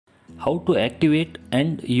How to activate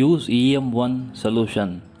and use EM1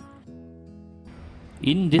 solution.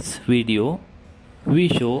 In this video, we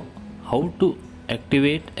show how to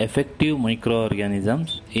activate effective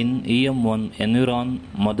microorganisms in EM1 Environ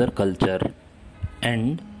mother culture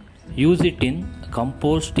and use it in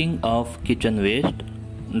composting of kitchen waste,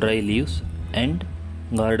 dry leaves and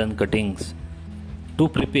garden cuttings. To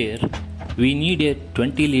prepare, we need a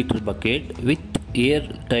 20 liter bucket with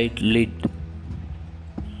airtight lid,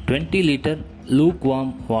 20 liter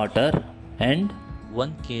lukewarm water and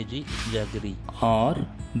 1 kg jaggery or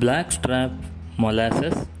blackstrap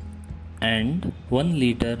molasses and 1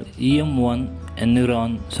 liter EM1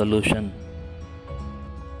 Environ solution.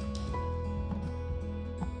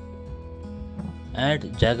 Add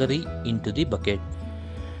jaggery into the bucket.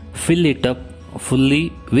 Fill it up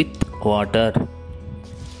fully with water.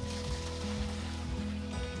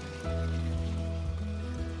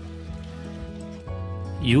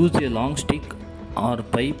 Use a long stick or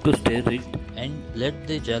pipe to stir it and let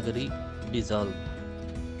the jaggery dissolve.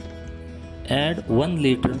 Add 1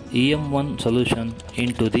 liter EM1 solution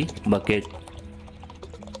into the bucket.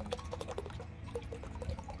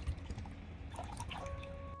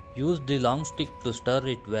 Use the long stick to stir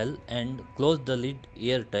it well and close the lid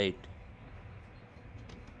airtight.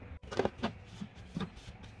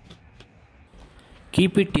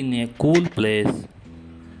 Keep it in a cool place.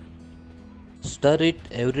 Stir it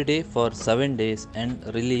every day for 7 days and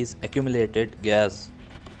release accumulated gas.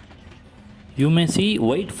 You may see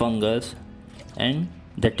white fungus and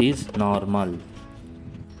that is normal.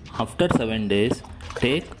 After 7 days,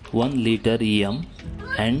 take 1 liter EM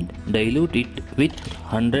and dilute it with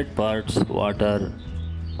 100 parts water.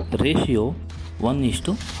 Ratio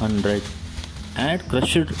 1:100. Add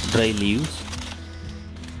crushed dry leaves.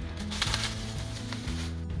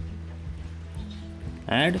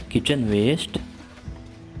 Add kitchen waste.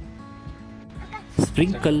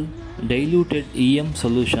 Sprinkle diluted EM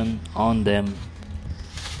solution on them.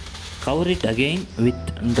 Cover it again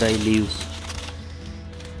with dry leaves.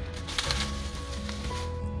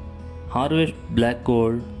 Harvest black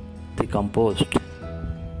gold, the compost.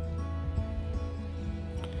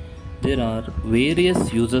 There are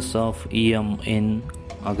various uses of EM in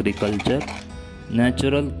agriculture,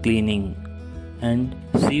 natural cleaning, and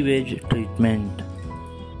sewage treatment.